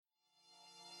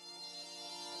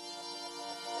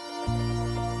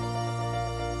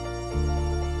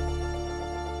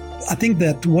I think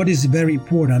that what is very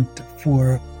important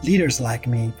for leaders like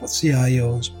me, for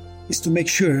CIOs, is to make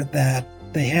sure that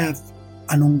they have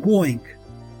an ongoing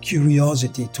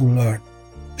curiosity to learn.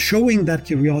 Showing that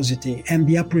curiosity and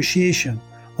the appreciation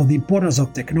of the importance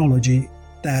of technology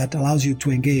that allows you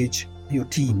to engage your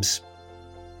teams.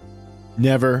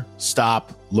 Never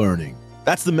stop learning.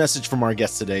 That's the message from our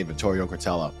guest today, Vittorio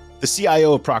Cortella, the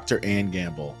CIO of Procter &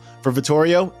 Gamble. For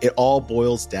Vittorio, it all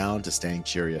boils down to staying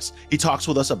curious. He talks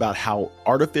with us about how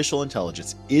artificial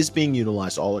intelligence is being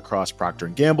utilized all across Procter &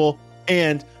 Gamble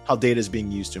and how data is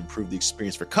being used to improve the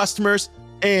experience for customers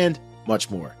and much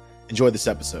more. Enjoy this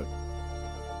episode.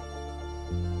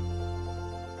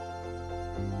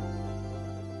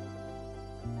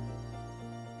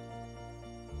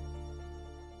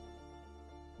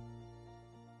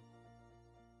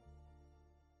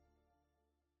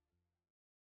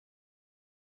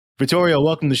 Vittorio,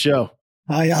 welcome to the show.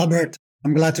 Hi, Albert.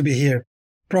 I'm glad to be here.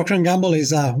 Procter & Gamble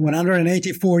is a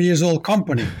 184 years old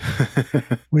company,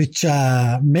 which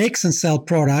makes and sells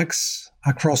products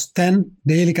across 10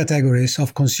 daily categories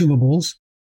of consumables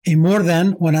in more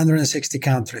than 160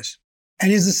 countries.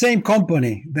 And it's the same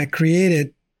company that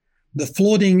created the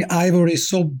floating ivory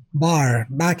soap bar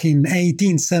back in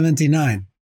 1879.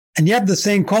 And yet the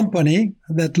same company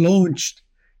that launched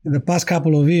in the past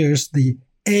couple of years the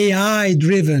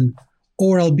AI-driven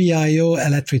Oral-B iO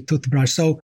electric toothbrush.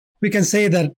 So we can say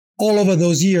that all over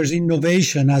those years,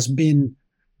 innovation has been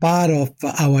part of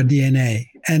our DNA.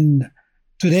 And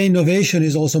today, innovation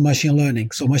is also machine learning.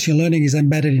 So machine learning is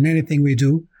embedded in anything we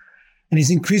do and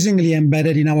is increasingly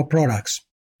embedded in our products.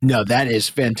 No, that is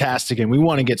fantastic. And we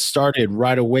want to get started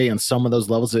right away on some of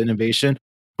those levels of innovation.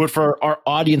 But for our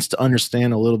audience to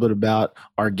understand a little bit about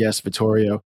our guest,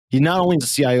 Vittorio, he not only is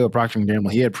the CIO of Procter & Gamble,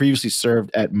 he had previously served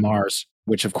at Mars,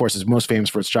 which of course is most famous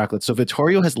for its chocolate. So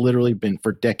Vittorio has literally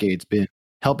for decades, been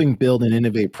helping build and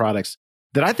innovate products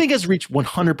that I think has reached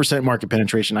 100% market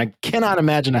penetration. I cannot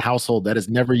imagine a household that has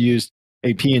never used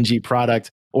a P&G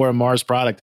product or a Mars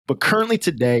product. But currently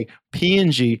today,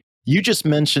 P&G, you just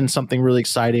mentioned something really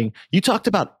exciting. You talked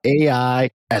about AI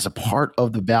as a part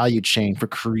of the value chain for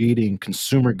creating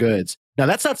consumer goods. Now,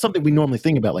 that's not something we normally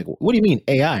think about. Like, what do you mean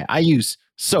AI? I use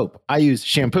soap, I use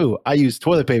shampoo, I use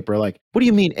toilet paper. Like, what do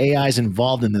you mean AI is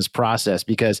involved in this process?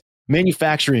 Because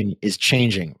manufacturing is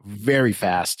changing very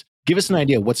fast. Give us an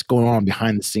idea of what's going on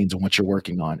behind the scenes and what you're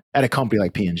working on at a company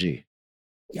like P&G.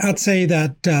 I'd say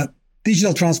that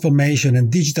digital transformation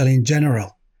and digital in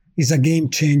general is a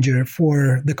game changer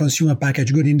for the consumer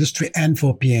packaged good industry and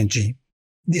for P&G.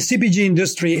 The CPG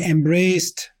industry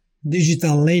embraced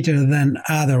digital later than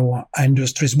other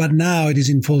industries, but now it is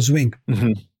in full swing.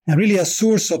 Mm-hmm. And really a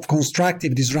source of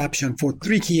constructive disruption for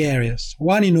three key areas.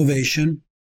 One, innovation.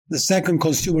 The second,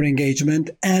 consumer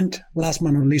engagement. And last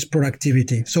but not least,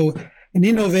 productivity. So in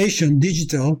innovation,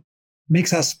 digital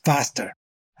makes us faster.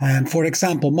 And for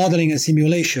example, modeling and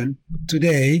simulation.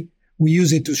 Today, we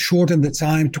use it to shorten the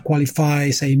time to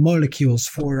qualify, say, molecules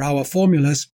for our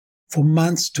formulas from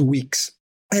months to weeks.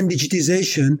 And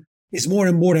digitization is more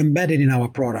and more embedded in our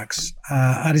products,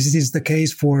 as it is the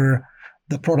case for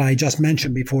the product I just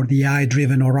mentioned before, the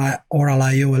AI-driven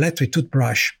Oral-I-O electric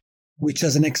toothbrush, which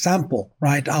as an example,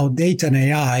 right, how data and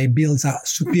AI builds a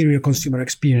superior consumer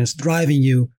experience, driving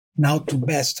you now to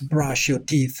best brush your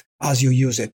teeth as you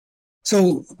use it.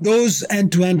 So those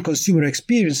end-to-end consumer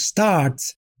experience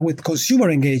starts with consumer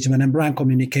engagement and brand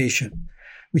communication,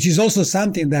 which is also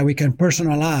something that we can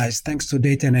personalize thanks to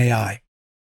data and AI.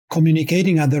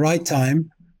 Communicating at the right time,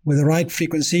 with the right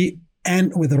frequency,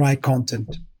 and with the right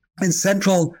content. And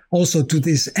central also to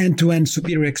this end-to-end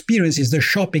superior experience is the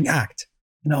shopping act.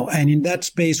 And in that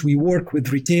space, we work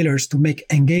with retailers to make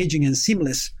engaging and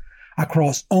seamless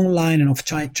across online and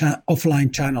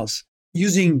offline channels,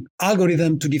 using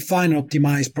algorithm to define and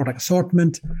optimize product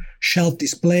assortment, shelf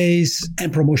displays,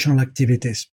 and promotional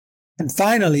activities. And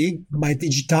finally, by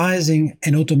digitizing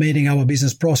and automating our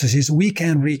business processes, we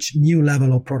can reach new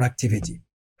level of productivity,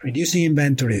 reducing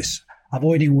inventories,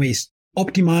 avoiding waste,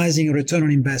 optimizing return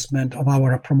on investment of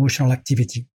our promotional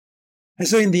activity. And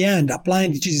so in the end,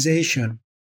 applying digitization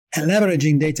and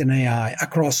leveraging data and AI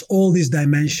across all these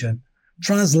dimensions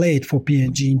translate for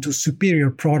P&G into superior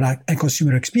product and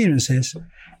consumer experiences,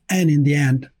 and in the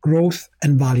end, growth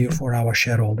and value for our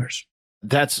shareholders.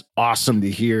 That's awesome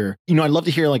to hear. I'd love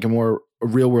to hear like a more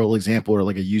real world example or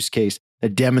like a use case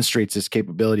that demonstrates this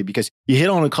capability, because you hit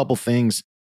on a couple things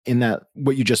in that,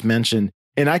 what you just mentioned.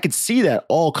 And I could see that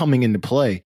all coming into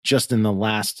play just in the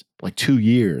last 2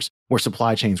 years, where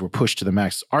supply chains were pushed to the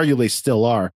max, arguably still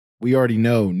are. We already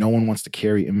know no one wants to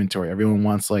carry inventory. Everyone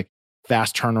wants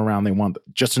fast turnaround. They want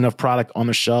just enough product on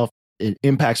the shelf. It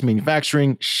impacts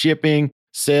manufacturing, shipping,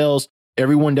 sales.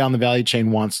 Everyone down the value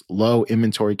chain wants low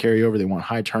inventory carryover. They want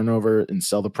high turnover and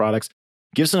sell the products.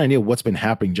 Give us an idea of what's been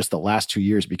happening just the last 2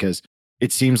 years, because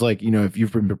it seems like, if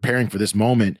you've been preparing for this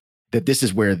moment, that this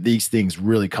is where these things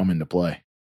really come into play.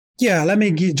 Yeah, let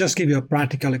me just give you a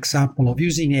practical example of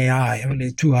using AI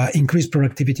really to increase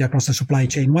productivity across the supply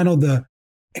chain. One of the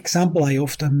example I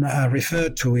often refer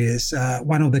to is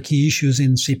one of the key issues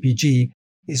in CPG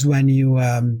is when you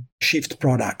shift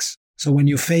products. So when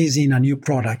you phase in a new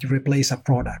product, you replace a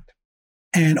product.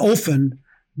 And often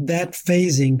that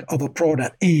phasing of a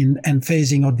product in and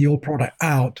phasing of the old product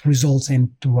out results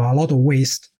into a lot of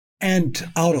waste and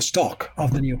out of stock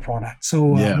of the new product. So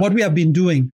what we have been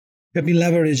doing, we have been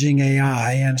leveraging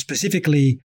AI, and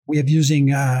specifically we have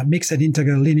using mixed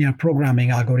integral linear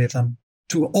programming algorithm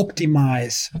to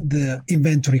optimize the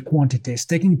inventory quantities,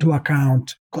 taking into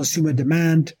account consumer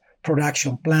demand,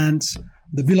 production plans,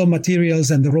 the bill of materials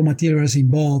and the raw materials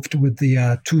involved with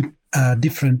the two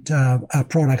different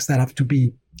products that have to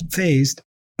be phased.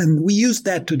 And we use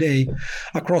that today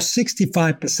across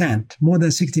 65%, more than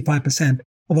 65%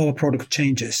 of our product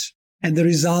changes. And the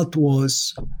result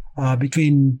was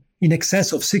in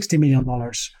excess of $60 million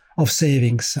of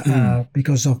savings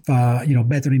because of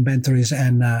better inventories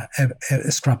and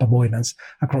scrap avoidance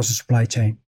across the supply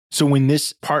chain. So when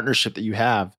this partnership that you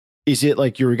have, is it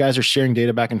like your guys are sharing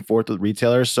data back and forth with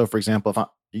retailers? So for example,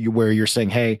 where you're saying,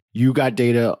 hey, you got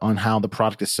data on how the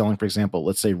product is selling, for example,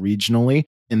 let's say regionally,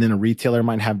 and then a retailer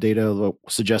might have data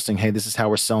suggesting, hey, this is how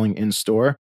we're selling in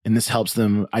store. And this helps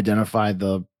them identify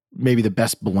maybe the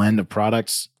best blend of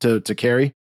products to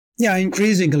carry. Yeah,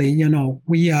 increasingly,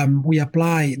 we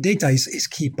apply data is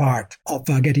key part of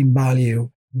getting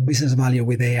business value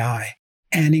with AI.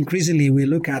 And increasingly, we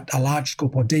look at a large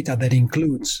scope of data that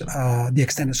includes the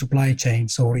extended supply chain,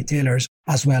 so retailers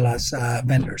as well as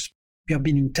vendors. We have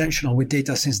been intentional with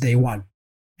data since day one.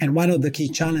 And one of the key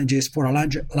challenges for a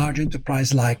large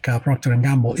enterprise like Procter &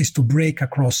 Gamble is to break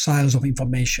across silos of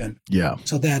information. Yeah.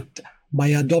 So that by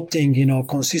adopting,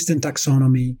 consistent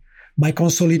taxonomy, by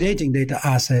consolidating data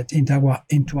asset into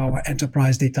our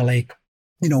enterprise data lake,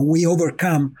 we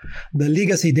overcome the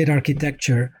legacy data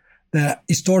architecture that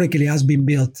historically has been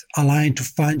built aligned to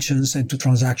functions and to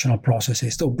transactional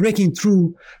processes. So breaking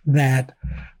through that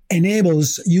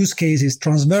enables use cases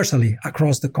transversally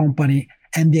across the company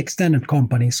and the extended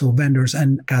company, so vendors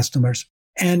and customers.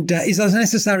 And it's a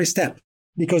necessary step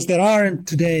because there aren't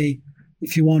today,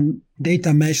 if you want,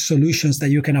 data mesh solutions that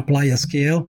you can apply at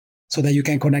scale so that you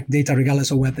can connect data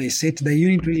regardless of where they sit. That you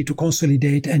need really to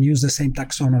consolidate and use the same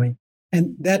taxonomy.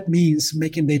 And that means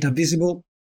making data visible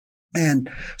and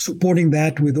supporting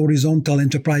that with horizontal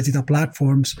enterprise data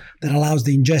platforms that allows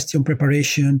the ingestion,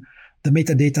 preparation, the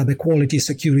metadata, the quality,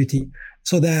 security,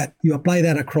 so that you apply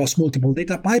that across multiple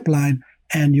data pipeline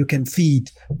and you can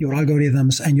feed your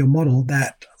algorithms and your model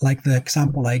that, like the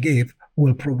example I gave,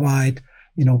 will provide,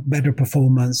 better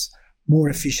performance, more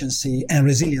efficiency and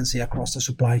resiliency across the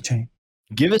supply chain.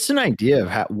 Give us an idea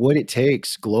of what it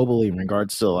takes globally in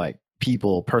regards to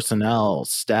people, personnel,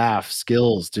 staff,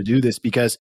 skills to do this,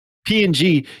 because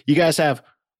P&G, you guys have,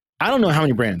 I don't know how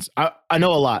many brands. I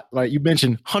know a lot. Right? You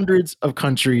mentioned hundreds of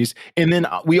countries. And then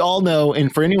we all know,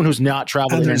 and for anyone who's not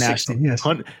traveled internationally, yes.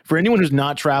 For anyone who's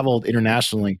not traveled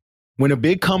internationally, when a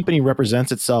big company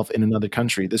represents itself in another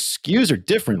country, the SKUs are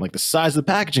different. Like the size of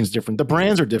the packaging is different. The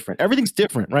brands are different. Everything's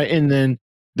different, right? And then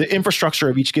the infrastructure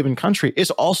of each given country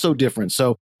is also different.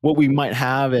 So what we might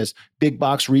have as big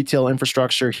box retail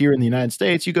infrastructure here in the United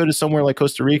States, you go to somewhere like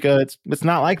Costa Rica, it's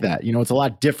not like that. It's a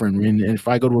lot different. And if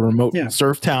I go to a remote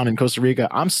surf town in Costa Rica,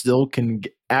 I'm still can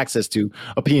get access to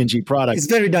a P&G product. It's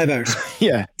very diverse.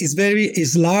 Yeah.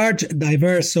 It's large,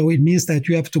 diverse. So it means that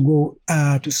you have to go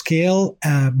to scale,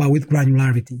 but with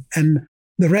granularity. And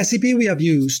the recipe we have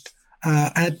used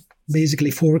had basically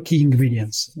 4 key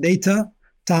ingredients: data,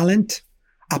 talent,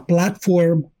 a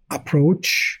platform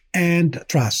approach, and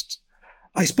trust.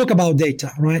 I spoke about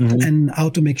data, right? Mm-hmm. And how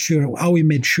we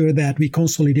made sure that we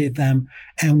consolidate them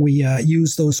and we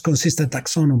use those consistent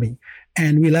taxonomy,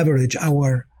 and we leverage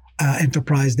our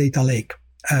enterprise data lake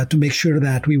to make sure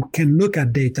that we can look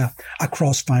at data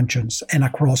across functions and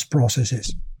across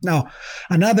processes. Now,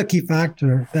 another key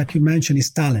factor that you mentioned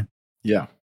is talent. Yeah.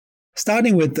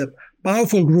 Starting with the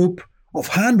powerful group of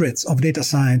hundreds of data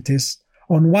scientists,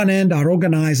 on one end are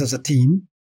organized as a team,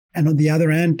 and on the other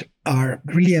end are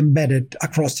really embedded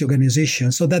across the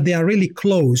organization so that they are really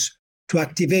close to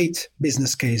activate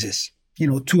business cases,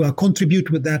 to contribute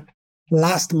with that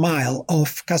last mile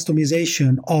of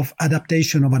customization, of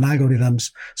adaptation of an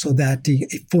algorithms so that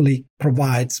it fully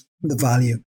provides the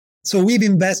value. So we've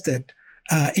invested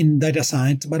in data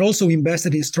science, but also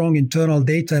invested in strong internal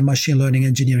data and machine learning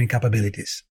engineering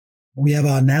capabilities. We have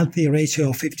a healthy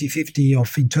ratio of 50-50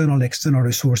 of internal external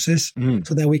resources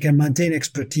so that we can maintain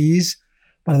expertise,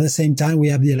 but at the same time, we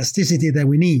have the elasticity that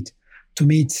we need to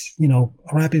meet,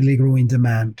 rapidly growing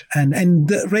demand. And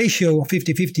the ratio of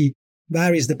 50-50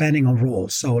 varies depending on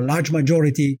roles. So large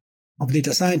majority of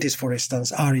data scientists, for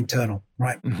instance, are internal,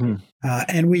 right?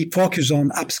 And we focus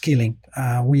on upskilling.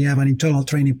 We have an internal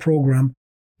training program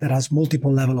that has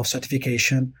multiple levels of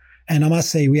certification. And I must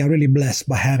say, we are really blessed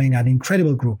by having an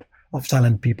incredible group of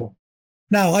talent people.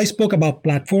 Now, I spoke about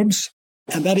platforms,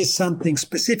 and that is something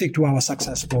specific to our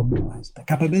success formula. The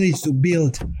capability to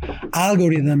build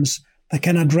algorithms that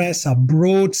can address a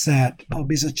broad set of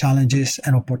business challenges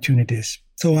and opportunities.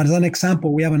 So as an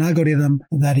example, we have an algorithm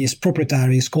that is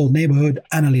proprietary. It's called Neighborhood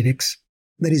Analytics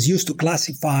that is used to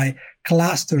classify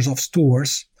clusters of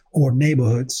stores or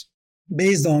neighborhoods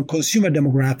based on consumer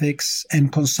demographics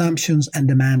and consumptions and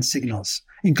demand signals,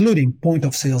 including point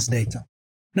of sales data.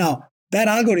 Now, that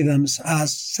algorithm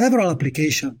has several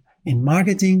applications in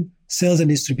marketing, sales and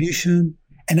distribution,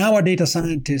 and our data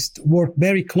scientists work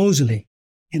very closely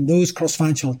in those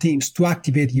cross-functional teams to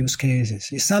activate use cases.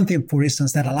 It's something, for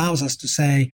instance, that allows us to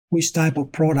say which type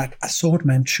of product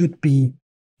assortment should be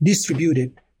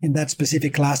distributed in that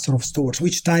specific cluster of stores,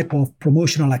 which type of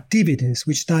promotional activities,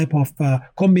 which type of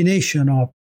combination of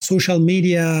social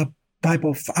media type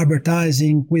of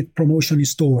advertising with promotion in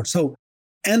stores. So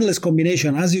endless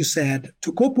combination, as you said,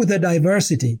 to cope with the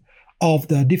diversity of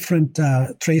the different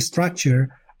trade structure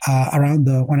around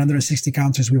the 160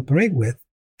 countries we operate with,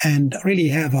 and really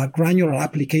have a granular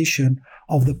application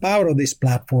of the power of this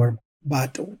platform,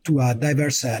 but to a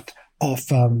diverse set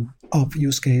of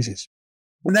use cases.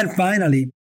 And then finally,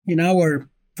 in our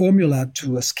formula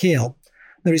to scale,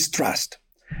 there is trust.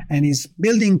 And it's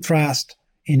building trust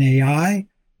in AI,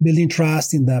 building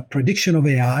trust in the prediction of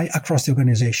AI across the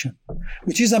organization,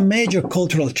 which is a major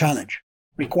cultural challenge,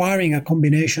 requiring a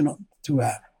combination to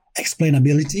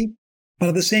explainability, but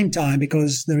at the same time,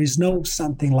 because there is no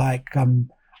something like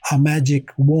a magic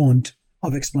wand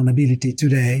of explainability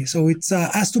today. So it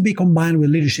has to be combined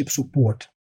with leadership support.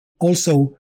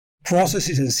 Also,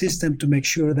 processes and system to make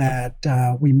sure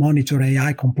that we monitor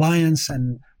AI compliance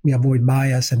and we avoid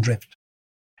bias and drift.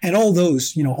 And all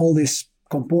those, all these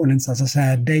components, as I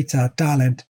said, data,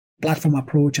 talent, platform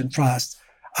approach, and trust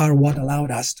are what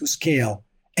allowed us to scale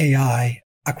AI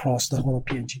across the whole of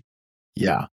P&G.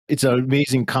 Yeah, it's an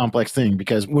amazing complex thing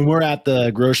because when we're at the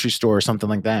grocery store or something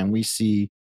like that and we see,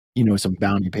 some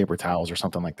Bounty paper towels or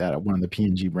something like that at one of the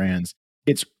P&G brands,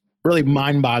 it's really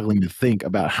mind-boggling to think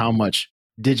about how much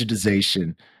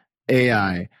digitization,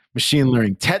 AI, machine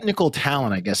learning, technical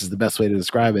talent, I guess is the best way to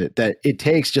describe it, that it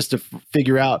takes just to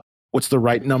figure out what's the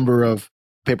right number of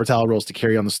paper towel rolls to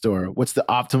carry on the store, what's the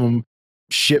optimum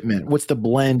shipment, what's the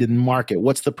blend in the market,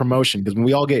 what's the promotion. Because when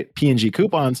we all get P&G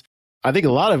coupons, I think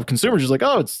a lot of consumers are just like,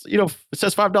 oh, it's, it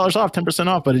says $5 off, 10%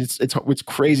 off, but it's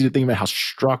crazy to think about how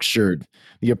structured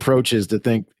the approach is to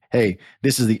think, hey,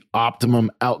 this is the optimum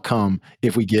outcome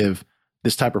if we give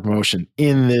this type of promotion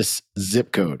in this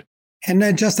zip code. And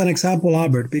then just an example,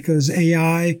 Albert, because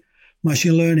AI,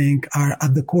 machine learning are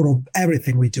at the core of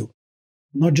everything we do.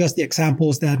 Not just the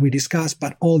examples that we discussed,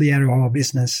 but all the area of our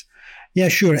business. Yeah,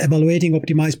 sure, evaluating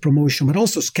optimized promotion, but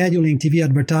also scheduling TV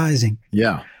advertising.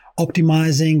 Yeah.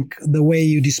 Optimizing the way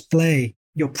you display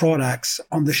your products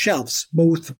on the shelves,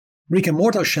 both brick and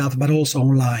mortar shelf, but also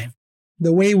online.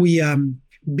 The way we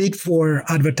bid for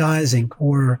advertising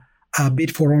or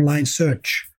bid for online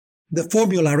search. The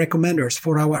formula recommenders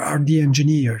for our R&D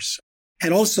engineers.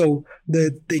 And also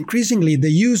the increasingly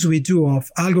the use we do of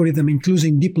algorithm,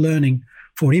 including deep learning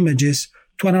for images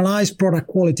to analyze product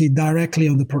quality directly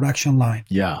on the production line.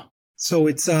 Yeah. So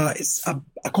it's a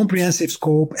comprehensive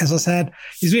scope. As I said,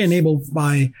 it's really enabled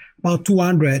by about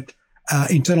 200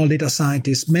 internal data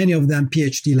scientists, many of them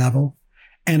PhD level,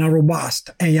 and a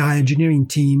robust AI engineering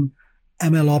team,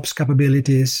 MLOps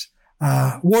capabilities,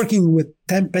 working with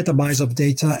 10 petabytes of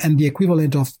data and the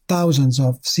equivalent of thousands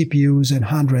of CPUs and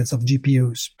hundreds of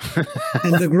GPUs.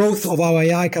 And the growth of our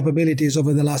AI capabilities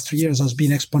over the last 3 years has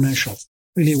been exponential.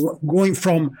 Really going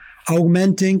from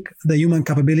augmenting the human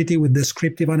capability with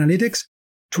descriptive analytics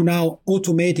to now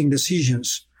automating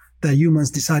decisions that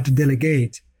humans decide to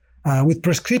delegate with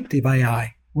prescriptive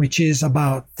AI, which is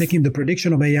about taking the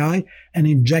prediction of AI and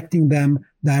injecting them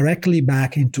directly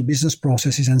back into business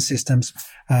processes and systems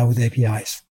with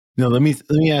APIs. Now, let me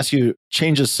ask you,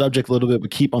 change the subject a little bit,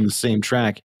 but keep on the same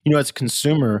track. As a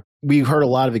consumer, we've heard a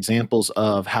lot of examples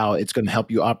of how it's going to help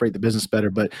you operate the business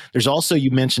better, but there's also, you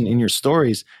mentioned in your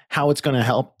stories, how it's going to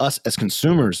help us as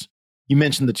consumers, You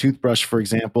mentioned the toothbrush, for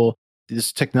example.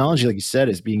 This technology, like you said,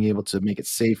 is being able to make it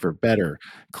safer, better,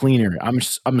 cleaner. I'm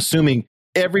assuming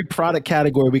every product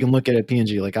category we can look at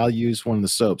P&G. Like I'll use one of the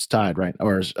soaps, Tide, right?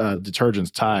 Or detergents,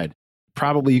 Tide.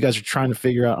 Probably you guys are trying to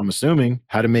figure out, I'm assuming,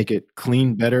 how to make it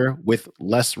clean better with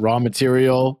less raw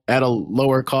material at a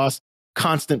lower cost.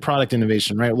 Constant product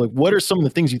innovation, right? Like, what are some of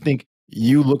the things you think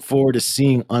you look forward to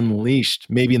seeing unleashed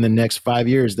maybe in the next 5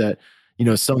 years that,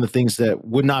 some of the things that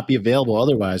would not be available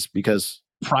otherwise because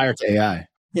prior to AI?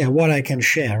 Yeah, what I can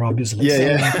share, obviously.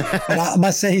 Yeah. But I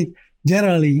must say,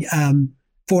 generally,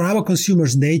 for our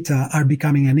consumers, data are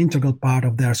becoming an integral part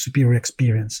of their superior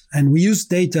experience. And we use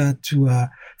data to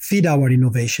feed our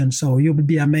innovation. So you would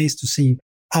be amazed to see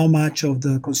how much of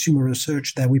the consumer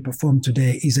research that we perform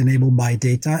today is enabled by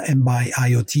data and by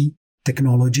IoT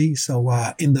technology. So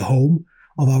in the home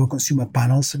of our consumer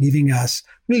panels, giving us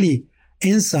really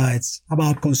insights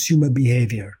about consumer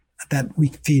behavior that we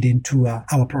feed into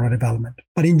our product development.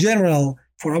 But in general,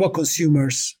 for our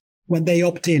consumers, when they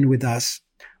opt in with us,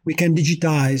 we can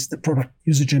digitize the product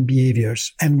usage and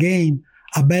behaviors and gain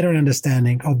a better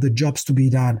understanding of the jobs to be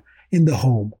done in the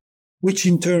home, which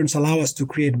in turn allow us to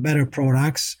create better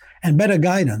products and better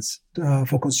guidance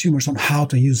for consumers on how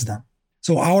to use them.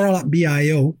 So our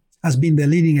BIO has been the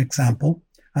leading example,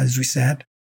 as we said,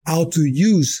 how to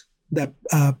use the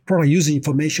product user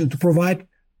information to provide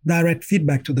direct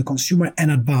feedback to the consumer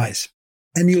and advice.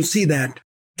 And you'll see that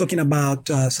talking about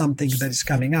something that is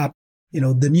coming up,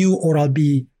 the new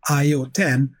Oral-B IO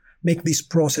 10 make this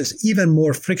process even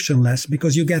more frictionless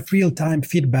because you get real-time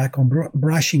feedback on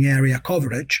brushing area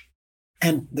coverage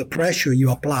and the pressure you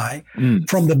apply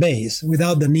from the base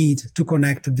without the need to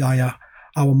connect via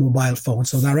our mobile phone.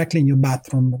 So directly in your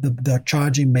bathroom, the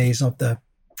charging base of the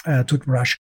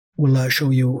toothbrush will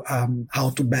show you how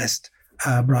to best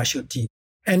brush your teeth.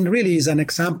 And really is an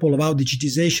example of how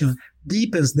digitization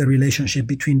deepens the relationship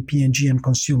between P&G and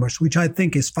consumers, which I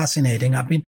think is fascinating. I've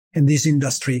been in this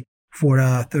industry for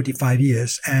 35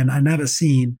 years, and I've never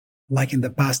seen, like in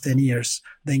the past 10 years,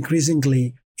 the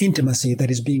increasingly intimacy that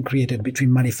is being created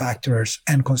between manufacturers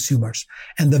and consumers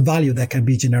and the value that can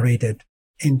be generated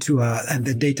into and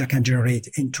the data can generate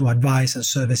into advice and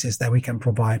services that we can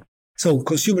provide. So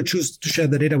consumers choose to share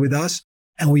the data with us,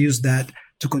 and we use that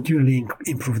to continually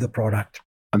improve the product.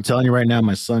 I'm telling you right now,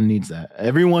 my son needs that.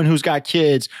 Everyone who's got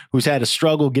kids, who's had a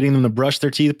struggle getting them to brush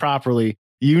their teeth properly,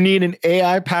 you need an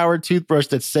AI-powered toothbrush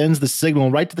that sends the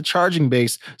signal right to the charging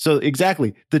base. So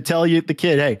exactly, to tell you, the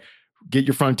kid, hey, get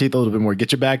your front teeth a little bit more,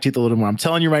 get your back teeth a little more. I'm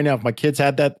telling you right now, if my kids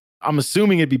had that, I'm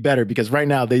assuming it'd be better because right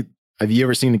now, have you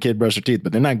ever seen a kid brush their teeth?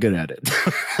 But they're not good at it.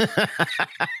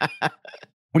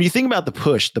 When you think about the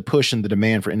push and the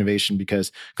demand for innovation,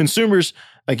 because consumers,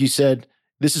 like you said,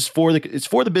 it's for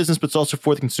the business, but it's also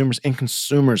for the consumers, and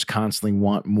consumers constantly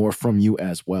want more from you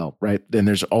as well, right? Then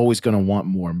there's always going to want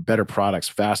more, better products,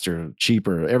 faster,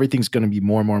 cheaper. Everything's going to be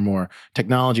more and more and more.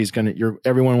 Technology is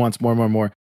everyone wants more and more and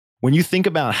more. When you think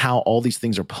about how all these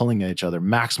things are pulling at each other,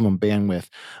 maximum bandwidth,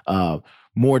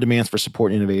 more demands for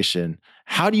support and innovation,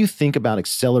 how do you think about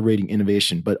accelerating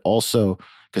innovation, but also,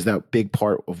 because that big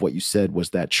part of what you said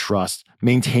was that trust,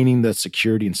 maintaining the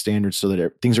security and standards so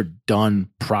that things are done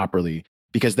properly?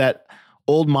 Because that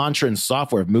old mantra in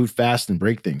software of move fast and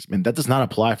break things, man, that does not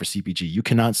apply for CPG. You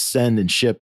cannot send and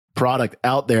ship product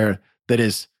out there that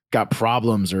has got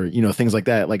problems or, things like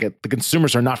that. Like the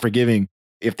consumers are not forgiving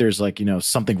if there's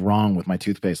something wrong with my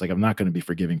toothpaste. Like I'm not going to be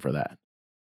forgiving for that.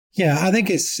 Yeah, I think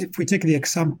if we take the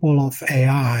example of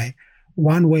AI,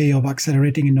 one way of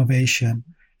accelerating innovation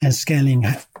and scaling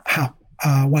up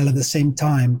while at the same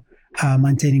time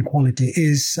maintaining quality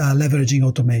is leveraging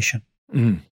automation.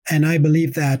 And I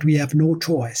believe that we have no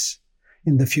choice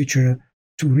in the future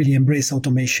to really embrace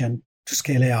automation to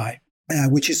scale AI,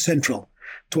 which is central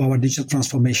to our digital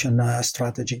transformation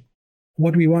strategy.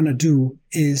 What we want to do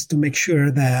is to make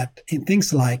sure that in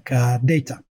things like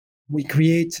data, we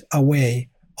create a way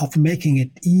of making it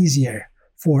easier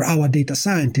for our data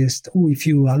scientists, who, if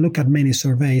you look at many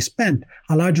surveys, spend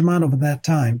a large amount of that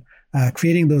time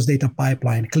creating those data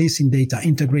pipeline, cleansing data,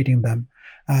 integrating them,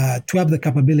 to have the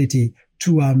capability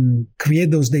to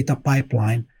create those data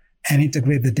pipeline and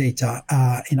integrate the data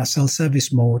in a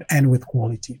self-service mode and with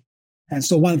quality. And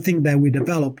so one thing that we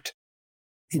developed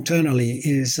internally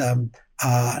is an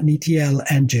ETL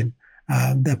engine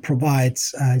that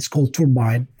provides, it's called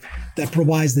Turbine, that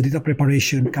provides the data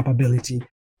preparation capability,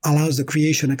 allows the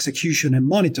creation, execution, and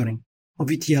monitoring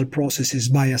of ETL processes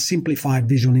by a simplified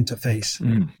visual interface,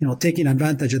 taking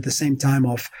advantage at the same time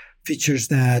of features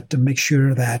that make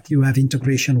sure that you have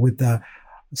integration with the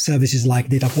services like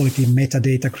data quality,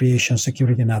 metadata creation,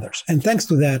 security, and others. And thanks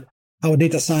to that, our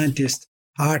data scientists,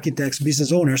 architects,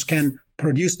 business owners can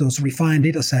produce those refined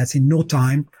data sets in no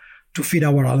time to feed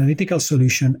our analytical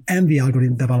solution and the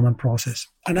algorithm development process.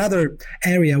 Another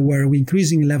area where we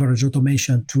increasingly leverage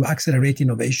automation to accelerate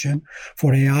innovation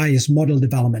for AI is model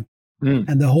development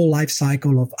and the whole life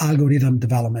cycle of algorithm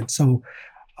development. So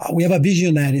we have a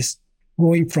vision that is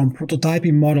going from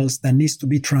prototyping models that needs to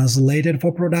be translated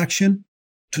for production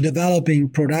to developing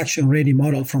production-ready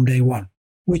model from day one,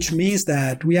 which means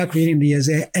that we are creating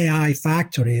the AI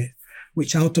factory,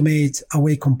 which automates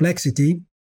away complexity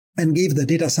and give the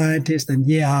data scientists and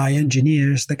the AI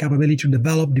engineers the capability to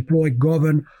develop, deploy,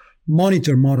 govern,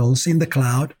 monitor models in the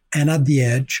cloud and at the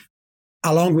edge,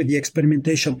 along with the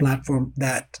experimentation platform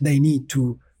that they need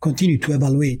to continue to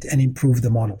evaluate and improve the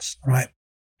models, right?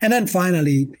 And then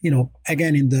finally,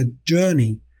 again, in the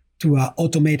journey to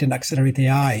automate and accelerate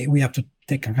AI, we have to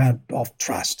take a kind of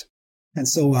trust. And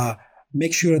so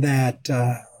make sure that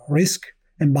risk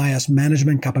and bias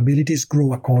management capabilities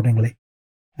grow accordingly.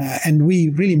 And we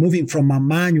really moving from a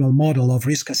manual model of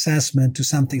risk assessment to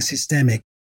something systemic,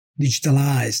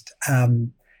 digitalized.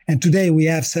 And today we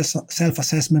have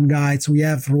self-assessment guides. We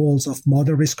have roles of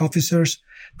model risk officers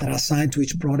that are assigned to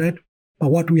each product. But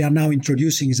what we are now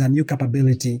introducing is a new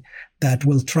capability that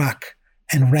will track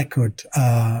and record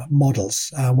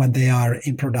models when they are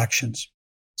in productions.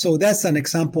 So that's an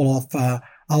example of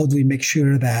how do we make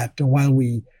sure that while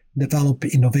we develop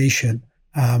innovation,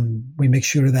 we make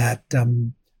sure that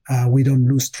we don't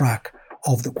lose track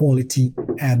of the quality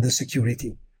and the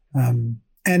security.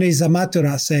 And it's a matter,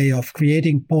 I say, of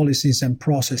creating policies and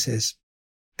processes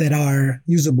that are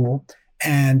usable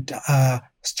and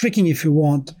striking, if you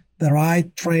want, the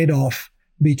right trade-off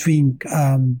between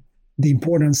the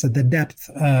importance of the depth,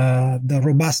 the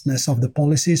robustness of the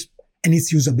policies and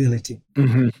its usability.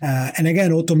 Mm-hmm. And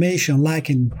again, automation, like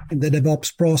in the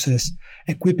DevOps process,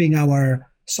 equipping our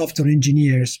software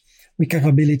engineers with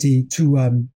capability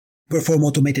to perform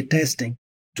automated testing,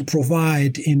 to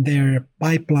provide in their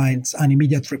pipelines an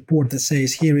immediate report that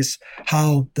says, here is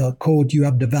how the code you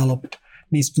have developed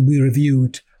needs to be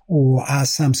reviewed or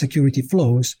has some security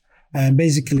flows. And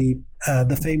basically,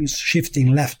 the famous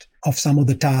shifting left of some of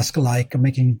the tasks, like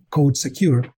making code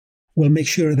secure, will make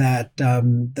sure that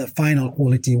the final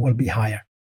quality will be higher.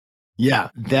 Yeah,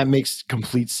 that makes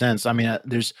complete sense. I mean,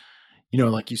 there's,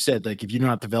 like you said, like if you're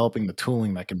not developing the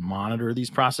tooling that can monitor these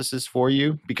processes for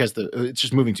you, because it's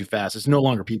just moving too fast. It's no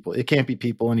longer people. It can't be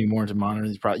people anymore to monitor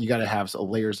these processes. You got to have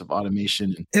layers of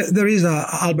automation. There is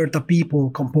a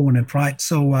people component, right?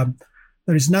 So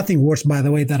there is nothing worse, by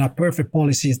the way, than a perfect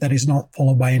policy that is not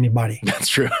followed by anybody. That's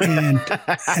true. and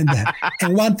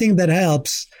one thing that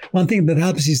helps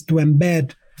is to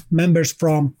embed members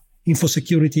from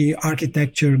infosecurity,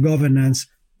 architecture, governance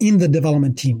in the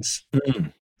development teams. Mm-hmm.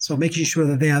 So making sure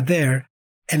that they are there.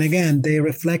 And again, they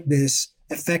reflect this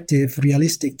effective,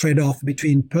 realistic trade-off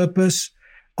between purpose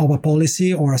of a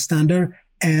policy or a standard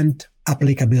and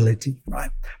applicability,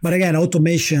 right? But again,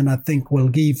 automation, I think, will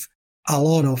give a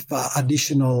lot of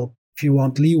additional, if you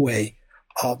want, leeway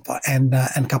and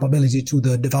capability to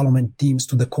the development teams,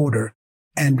 to the coder,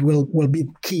 and will be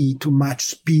key to match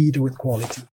speed with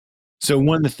quality. So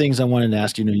one of the things I wanted to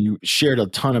ask you shared a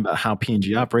ton about how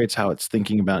P&G operates, how it's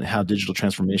thinking about how digital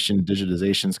transformation,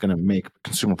 digitization is going to make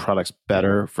consumer products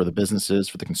better for the businesses,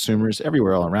 for the consumers,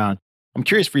 everywhere all around. I'm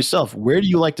curious for yourself, where do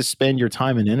you like to spend your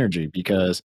time and energy?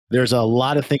 Because there's a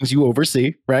lot of things you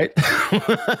oversee, right?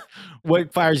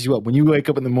 What fires you up when you wake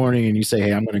up in the morning and you say,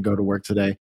 hey, I'm going to go to work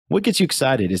today? What gets you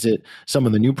excited? Is it some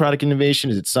of the new product innovation?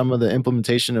 Is it some of the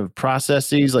implementation of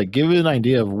processes? Like, give it an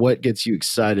idea of what gets you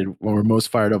excited or most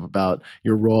fired up about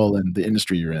your role and the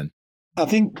industry you're in. I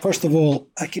think, first of all,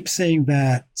 I keep saying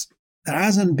that there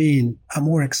hasn't been a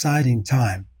more exciting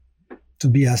time to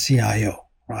be a CIO,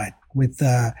 right?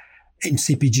 In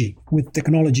CPG, with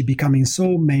technology becoming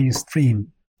so mainstream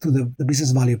to the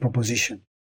business value proposition.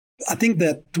 I think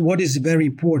that what is very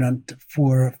important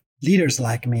for leaders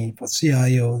like me, for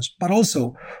CIOs, but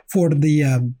also for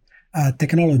the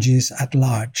technologies at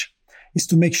large, is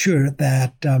to make sure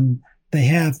that they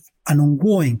have an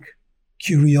ongoing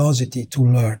curiosity to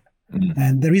learn. Mm-hmm.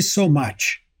 And there is so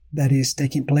much that is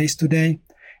taking place today,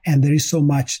 and there is so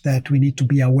much that we need to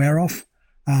be aware of,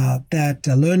 that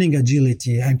learning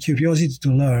agility and curiosity to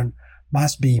learn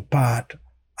must be part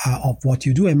of what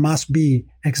you do, and must be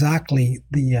exactly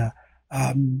the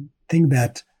thing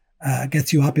that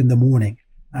gets you up in the morning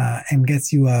and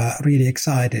gets you really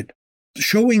excited.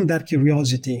 Showing that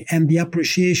curiosity and the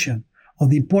appreciation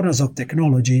of the importance of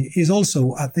technology is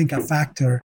also, I think, a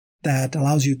factor that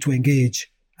allows you to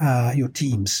engage your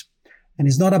teams. And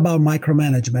it's not about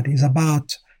micromanagement. It's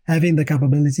about having the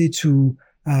capability to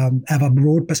have a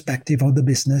broad perspective of the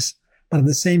business, but at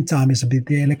the same time, it's a bit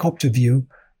the helicopter view.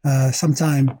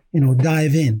 Sometimes,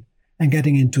 dive in and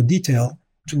getting into detail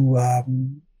to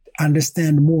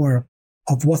understand more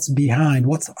of what's behind,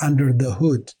 what's under the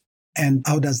hood, and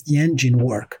how does the engine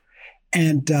work.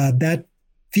 And that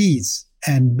feeds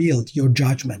and builds your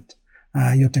judgment,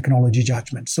 your technology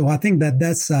judgment. So I think that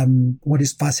that's what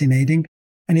is fascinating.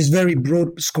 And it's very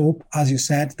broad scope. As you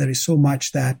said, there is so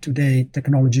much that today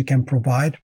technology can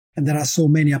provide. And there are so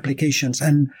many applications.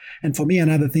 And for me,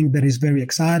 another thing that is very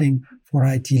exciting for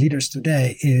IT leaders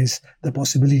today is the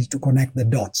possibility to connect the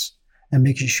dots and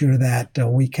making sure that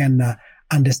we can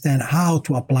understand how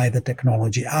to apply the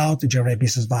technology, how to generate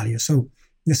business value. So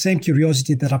the same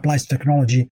curiosity that applies to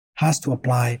technology has to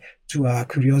apply to a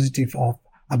curiosity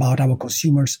about our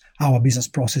consumers, our business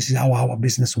processes, how our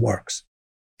business works.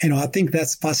 I think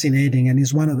that's fascinating, and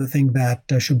is one of the things that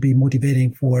should be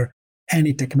motivating for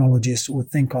any technologists who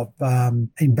think of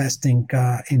investing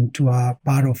into a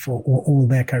part of all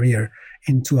their career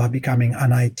into becoming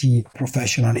an IT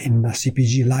professional in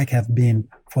CPG, like have been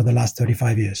for the last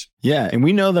 35 years. Yeah, and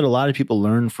we know that a lot of people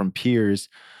learn from peers,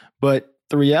 but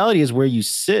the reality is where you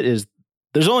sit is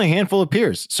there's only a handful of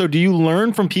peers. So do you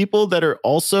learn from people that are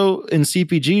also in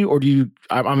CPG, or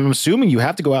I'm assuming you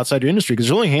have to go outside your industry because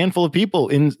there's only a handful of people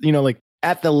in, like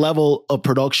at the level of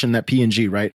production at P&G,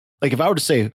 right? Like if I were to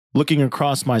say, looking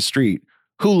across my street,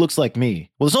 who looks like me?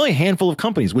 Well, there's only a handful of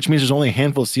companies, which means there's only a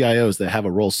handful of CIOs that have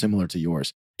a role similar to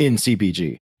yours in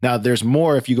CPG. Now, there's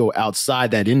more if you go outside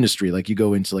that industry, like you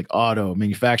go into like auto,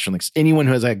 manufacturing, like anyone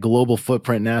who has that global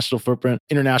footprint, national footprint,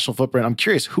 international footprint. I'm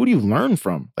curious, who do you learn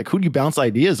from? Like, who do you bounce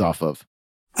ideas off of?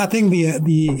 I think the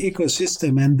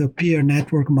ecosystem and the peer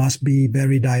network must be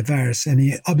very diverse. And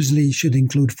it obviously should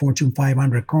include Fortune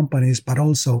 500 companies, but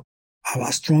also have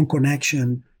a strong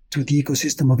connection to the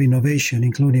ecosystem of innovation,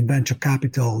 including venture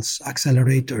capitals,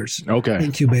 accelerators,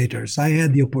 incubators. I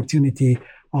had the opportunity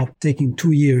of taking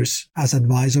 2 years as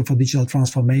advisor for digital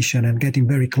transformation and getting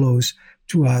very close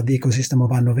to the ecosystem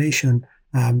of innovation,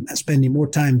 and spending more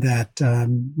time that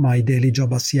my daily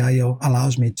job as CIO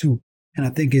allows me to. And I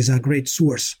think is a great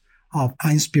source of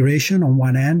inspiration on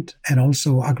one end and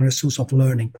also a great source of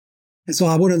learning. And so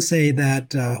I wouldn't say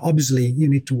that obviously you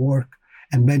need to work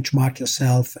and benchmark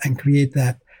yourself and create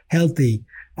that healthy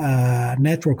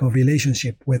network of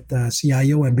relationship with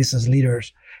CIO and business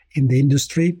leaders in the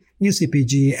industry, in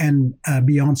CPG and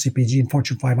beyond CPG in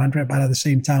Fortune 500. But at the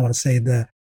same time, I would say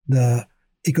the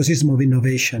ecosystem of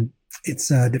innovation, it's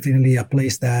definitely a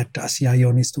place that a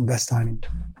CIO needs to invest time into.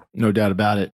 No doubt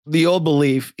about it. The old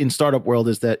belief in startup world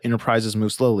is that enterprises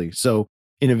move slowly. So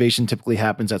innovation typically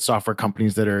happens at software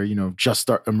companies that are, just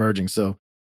start emerging. So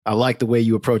I like the way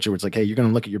you approach it, where it's like, hey, you're going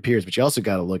to look at your peers, but you also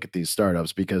got to look at these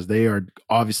startups because they are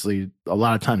obviously a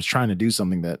lot of times trying to do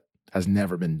something that has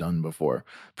never been done before.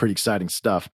 Pretty exciting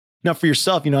stuff. Now for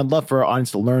yourself, I'd love for our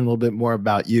audience to learn a little bit more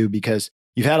about you because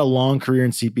you've had a long career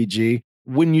in CPG.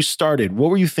 When you started, what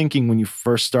were you thinking when you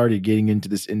first started getting into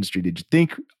this industry? Did you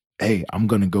think, hey, I'm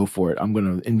going to go for it. I'm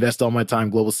going to invest all my time,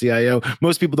 global CIO.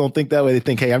 Most people don't think that way. They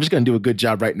think, hey, I'm just going to do a good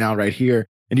job right now, right here,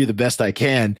 and do the best I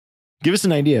can. Give us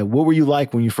an idea. What were you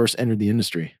like when you first entered the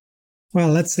industry? Well,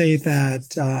 let's say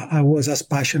that I was as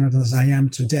passionate as I am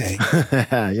today.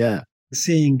 Yeah.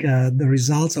 Seeing the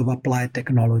results of applied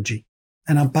technology.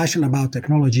 And I'm passionate about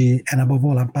technology. And above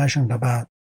all, I'm passionate about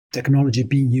technology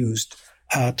being used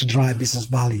to drive business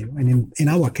value. And in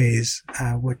our case,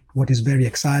 what is very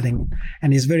exciting,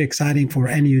 and is very exciting for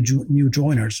any new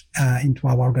joiners into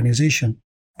our organization,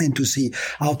 and to see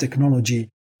how technology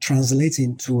translates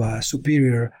into a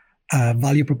superior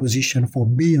value proposition for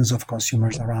billions of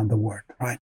consumers around the world,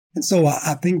 right? And so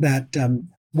I think that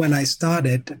when I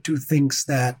started, two things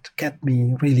that kept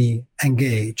me really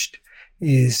engaged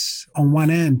is, on one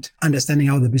end, understanding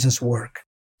how the business works,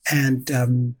 and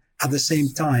at the same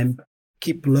time,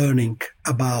 keep learning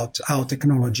about how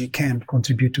technology can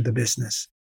contribute to the business.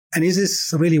 And this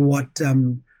is really what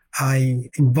I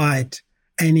invite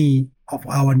any of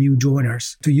our new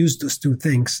joiners to use those two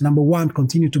things. Number one,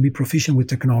 continue to be proficient with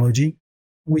technology,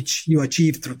 which you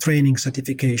achieve through training,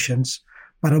 certifications,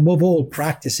 but above all,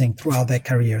 practicing throughout their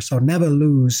career. So never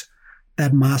lose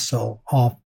that muscle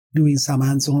of doing some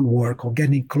hands-on work or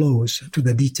getting close to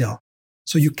the detail.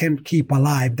 So you can keep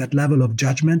alive that level of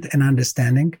judgment and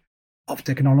understanding of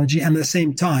technology, and at the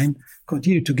same time,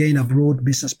 continue to gain a broad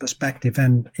business perspective.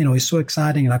 And, it's so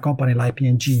exciting in a company like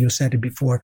P&G, you said it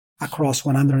before, across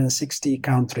 160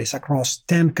 countries, across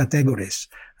 10 categories,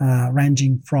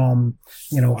 ranging from,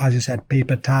 as you said,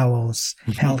 paper towels,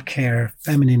 healthcare,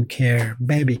 feminine care,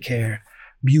 baby care,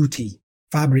 beauty,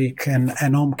 fabric, and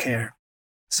home care.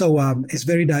 So it's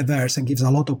very diverse and gives a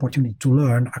lot of opportunity to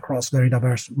learn across very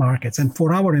diverse markets. And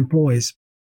for our employees,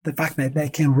 the fact that they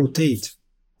can rotate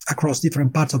across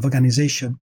different parts of the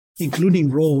organization,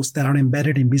 including roles that are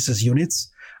embedded in business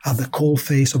units at the core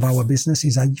phase of our business,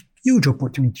 is a huge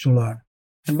opportunity to learn.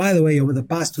 And by the way, over the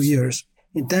past 2 years,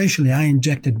 intentionally, I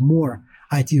injected more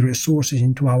IT resources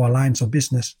into our lines of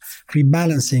business,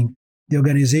 rebalancing the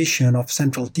organization of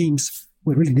central teams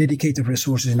with really dedicated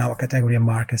resources in our category and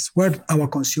markets, where our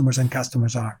consumers and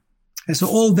customers are. And so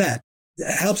all that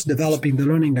helps developing the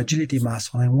learning agility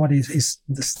muscle, and what is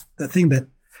the thing that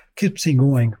keeps it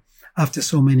going after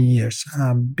so many years,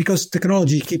 because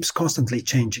technology keeps constantly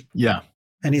changing. Yeah.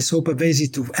 And it's so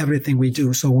pervasive to everything we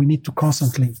do. So we need to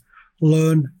constantly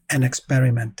learn and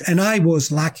experiment. And I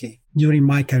was lucky during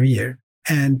my career,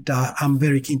 and I'm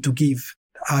very keen to give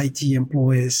IT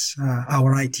employees,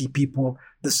 our IT people,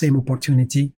 the same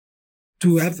opportunity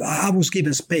to have. I was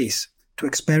given space to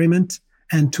experiment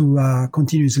and to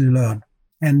continuously learn.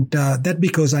 And that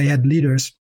because I had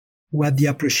leaders who had the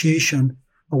appreciation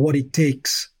of what it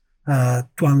takes to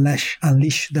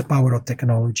unleash the power of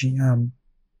technology,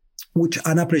 which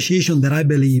an appreciation that I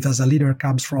believe as a leader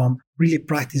comes from really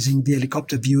practicing the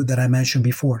helicopter view that I mentioned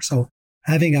before. So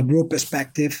having a broad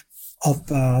perspective of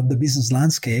the business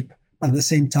landscape, but at the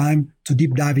same time to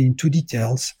deep dive into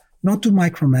details, not to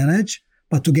micromanage,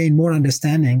 but to gain more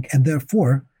understanding and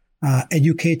therefore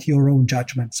educate your own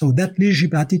judgment. So that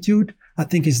leadership attitude, I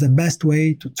think, is the best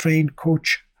way to train,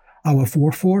 coach our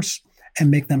workforce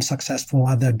and make them successful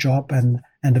at their job and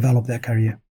develop their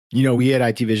career. You know, we at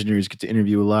IT Visionaries get to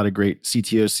interview a lot of great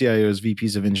CTOs, CIOs,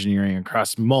 VPs of engineering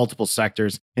across multiple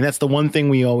sectors. And that's the one thing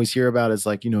we always hear about is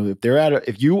like, you know,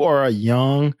 if you are a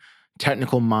young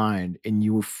technical mind and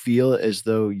you feel as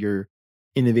though your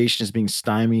innovation is being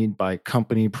stymied by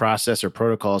company process or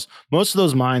protocols, most of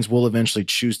those minds will eventually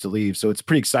choose to leave. So it's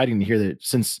pretty exciting to hear that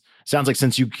since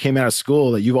you came out of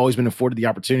school, that you've always been afforded the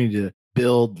opportunity to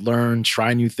build, learn,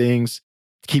 try new things,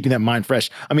 keeping that mind fresh.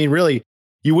 I mean, really,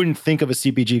 you wouldn't think of a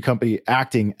CPG company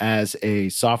acting as a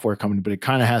software company, but it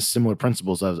kind of has similar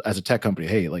principles as a tech company.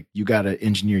 Hey, like you got to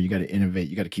engineer, you got to innovate,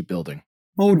 you got to keep building.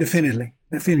 Oh, definitely.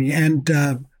 And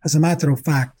as a matter of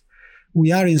fact,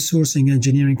 we are insourcing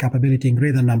engineering capability in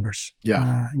greater numbers,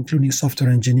 including software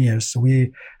engineers. So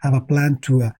we have a plan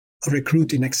to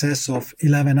recruit in excess of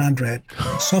 1,100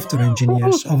 software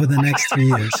engineers over the next 3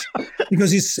 years,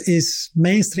 because it's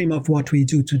mainstream of what we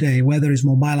do today, whether it's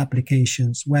mobile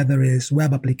applications, whether it's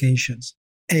web applications,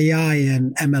 AI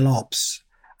and MLOps.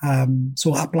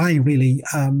 So applying really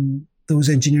those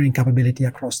engineering capability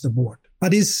across the board.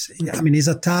 But it's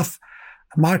a tough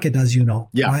market, as you know,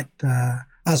 right?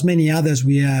 As many others,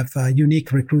 we have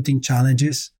unique recruiting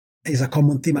challenges. It's a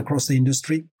common theme across the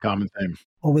industry. Common theme.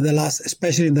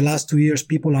 Especially in the last 2 years,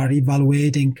 people are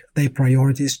evaluating their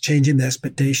priorities, changing their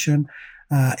expectation,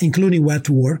 including where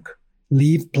to work,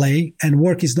 live, play, and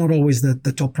work is not always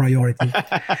the top priority.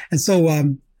 And so,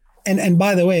 and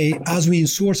by the way, as we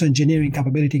insource engineering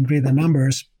capability in greater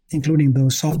numbers, including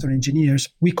those software engineers,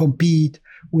 we compete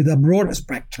with a broader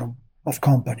spectrum of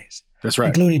companies. That's right.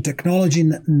 Including technology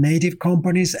native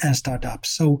companies and startups.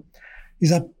 So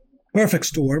it's a perfect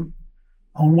storm.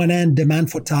 On one end, demand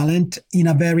for talent in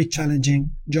a very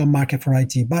challenging job market for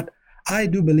IT. But I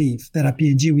do believe that at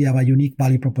P&G, we have a unique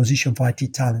value proposition for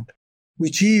IT talent,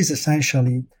 which is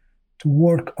essentially to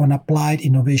work on applied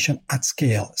innovation at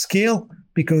scale. Scale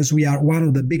because we are one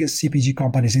of the biggest CPG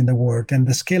companies in the world, and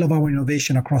the scale of our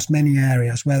innovation across many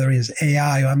areas, whether it's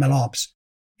AI or MLOps,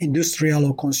 industrial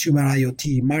or consumer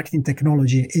IoT, marketing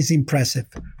technology, is impressive,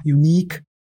 unique,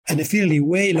 and definitely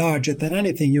way larger than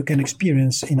anything you can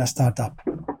experience in a startup.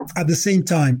 At the same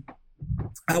time,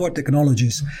 our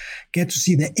technologies get to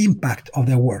see the impact of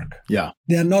their work. Yeah.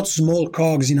 They are not small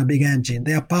cogs in a big engine.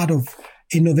 They are part of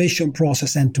innovation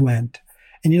process end to end.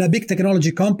 And in a big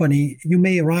technology company, you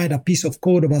may write a piece of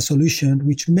code of a solution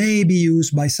which may be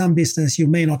used by some business you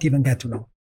may not even get to know.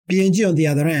 P&G, on the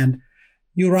other hand,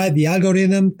 you write the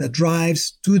algorithm that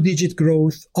drives 2-digit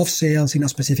growth of sales in a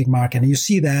specific market. And you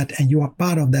see that and you are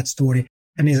part of that story,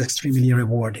 and it's extremely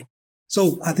rewarding.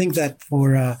 So I think that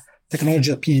for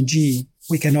technology at P&G,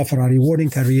 we can offer a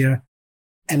rewarding career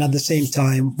and at the same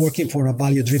time working for a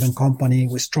value-driven company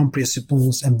with strong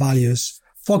principles and values,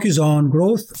 focus on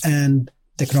growth and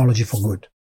technology for good.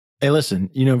 Hey, listen,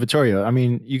 Vittorio,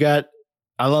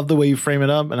 I love the way you frame it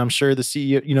up, and I'm sure the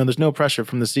CEO, there's no pressure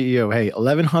from the CEO. Hey,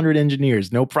 1,100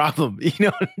 engineers, no problem.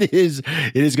 It is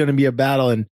going to be a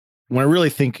battle. And when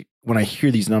I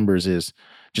hear these numbers is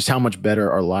just how much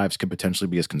better our lives could potentially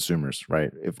be as consumers,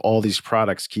 right? If all these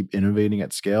products keep innovating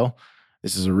at scale,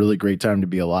 this is a really great time to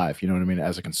be alive. You know what I mean?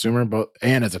 As a consumer,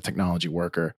 and as a technology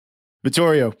worker.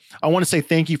 Vittorio, I want to say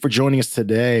thank you for joining us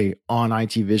today on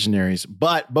IT Visionaries.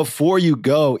 But before you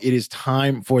go, it is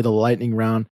time for the lightning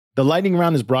round. The lightning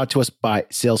round is brought to us by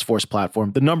Salesforce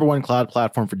Platform, the #1 cloud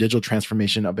platform for digital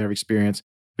transformation of every experience.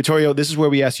 Vittorio, this is where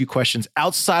we ask you questions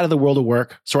outside of the world of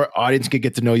work so our audience can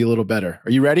get to know you a little better.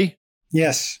 Are you ready?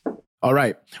 Yes. All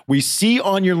right. We see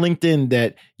on your LinkedIn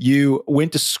that you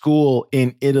went to school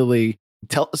in Italy.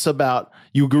 Tell us about,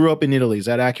 you grew up in Italy. Is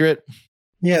that accurate?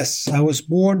 Yes, I was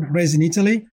born, raised in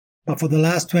Italy, but for the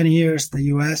last 20 years, the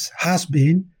US has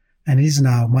been and is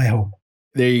now my home.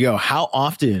 There you go. How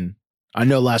often, I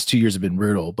know the last 2 years have been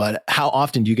brutal, but how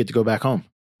often do you get to go back home?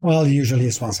 Well, usually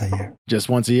it's once a year. Just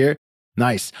once a year?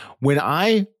 Nice. When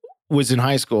I was in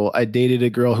high school, I dated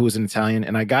a girl who was an Italian,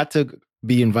 and I got to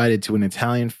be invited to an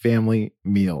Italian family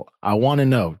meal. I want to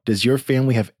know, does your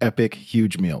family have epic,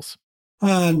 huge meals?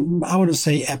 I wouldn't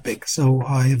say epic. So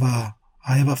I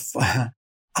have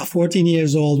a 14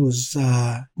 years old who's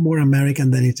more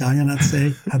American than Italian, I'd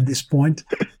say, at this point.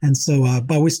 And so,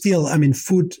 but we still, I mean,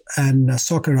 food and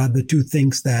soccer are the two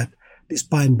things that,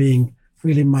 despite being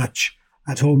really much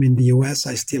at home in the US,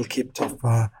 I still kept of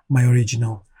my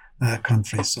original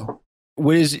country. So,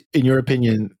 what is, in your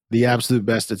opinion, the absolute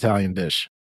best Italian dish?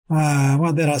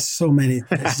 Well, there are so many,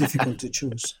 it's difficult to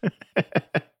choose.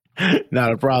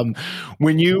 Not a problem.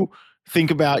 When you think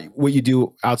about what you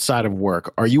do outside of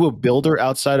work, are you a builder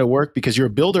outside of work? Because you're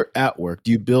a builder at work.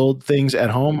 Do you build things at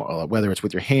home, whether it's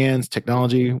with your hands,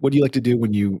 technology? What do you like to do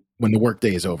when the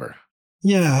workday is over?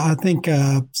 Yeah, I think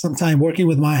sometimes working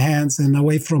with my hands and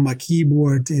away from a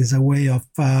keyboard is a way of,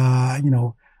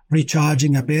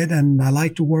 recharging a bit. And I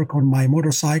like to work on my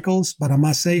motorcycles, but I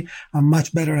must say I'm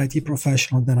much better IT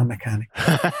professional than a mechanic.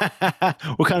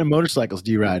 What kind of motorcycles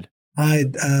do you ride? I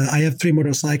have 3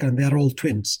 motorcycles and they're all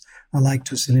twins. I like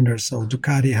 2 cylinders. So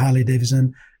Ducati, Harley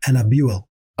Davidson, and a Buell.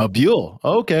 A Buell.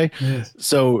 Okay. Yes.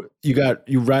 So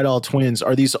you ride all twins.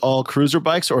 Are these all cruiser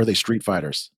bikes or are they street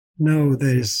fighters? No,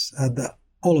 there's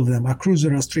all of them, a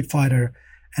cruiser, a street fighter,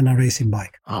 and a racing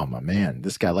bike. Oh, my man.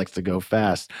 This guy likes to go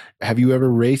fast. Have you ever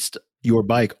raced your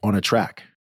bike on a track?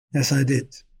 Yes, I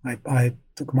did. I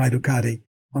took my Ducati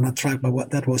on a track,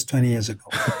 but that was 20 years ago.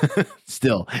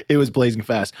 Still, it was blazing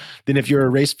fast. Then if you're a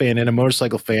race fan and a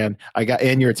motorcycle fan,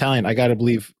 and you're Italian, I got to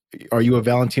believe, are you a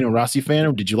Valentino Rossi fan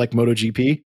or did you like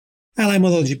MotoGP? I like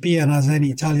MotoGP, and as any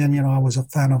Italian, I was a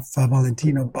fan of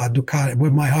Valentino, but Ducati,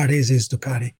 where my heart is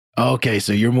Ducati. Okay,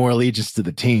 so you're more allegiance to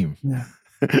the team. Yeah.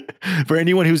 For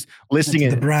anyone who's listening,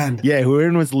 the brand. Yeah,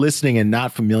 whoever's listening and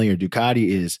not familiar, Ducati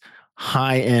is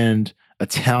high-end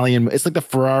Italian. It's like the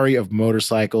Ferrari of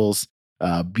motorcycles,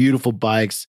 beautiful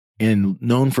bikes, and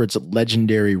known for its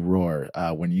legendary roar.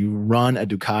 When you run a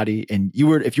Ducati, and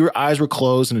if your eyes were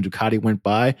closed and a Ducati went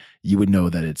by, you would know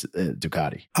that it's a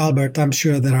Ducati. Albert, I'm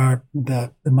sure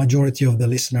the majority of the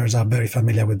listeners are very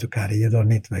familiar with Ducati. You don't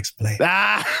need to explain.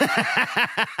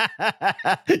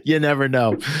 You never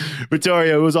know.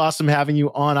 Vittorio, it was awesome having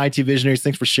you on IT Visionaries.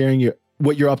 Thanks for sharing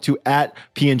what you're up to at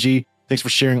P&G. Thanks for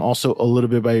sharing also a little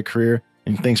bit about your career.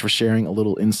 And thanks for sharing a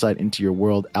little insight into your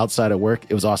world outside of work.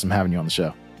 It was awesome having you on the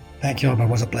show. Thank you, Albert. It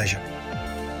was a pleasure.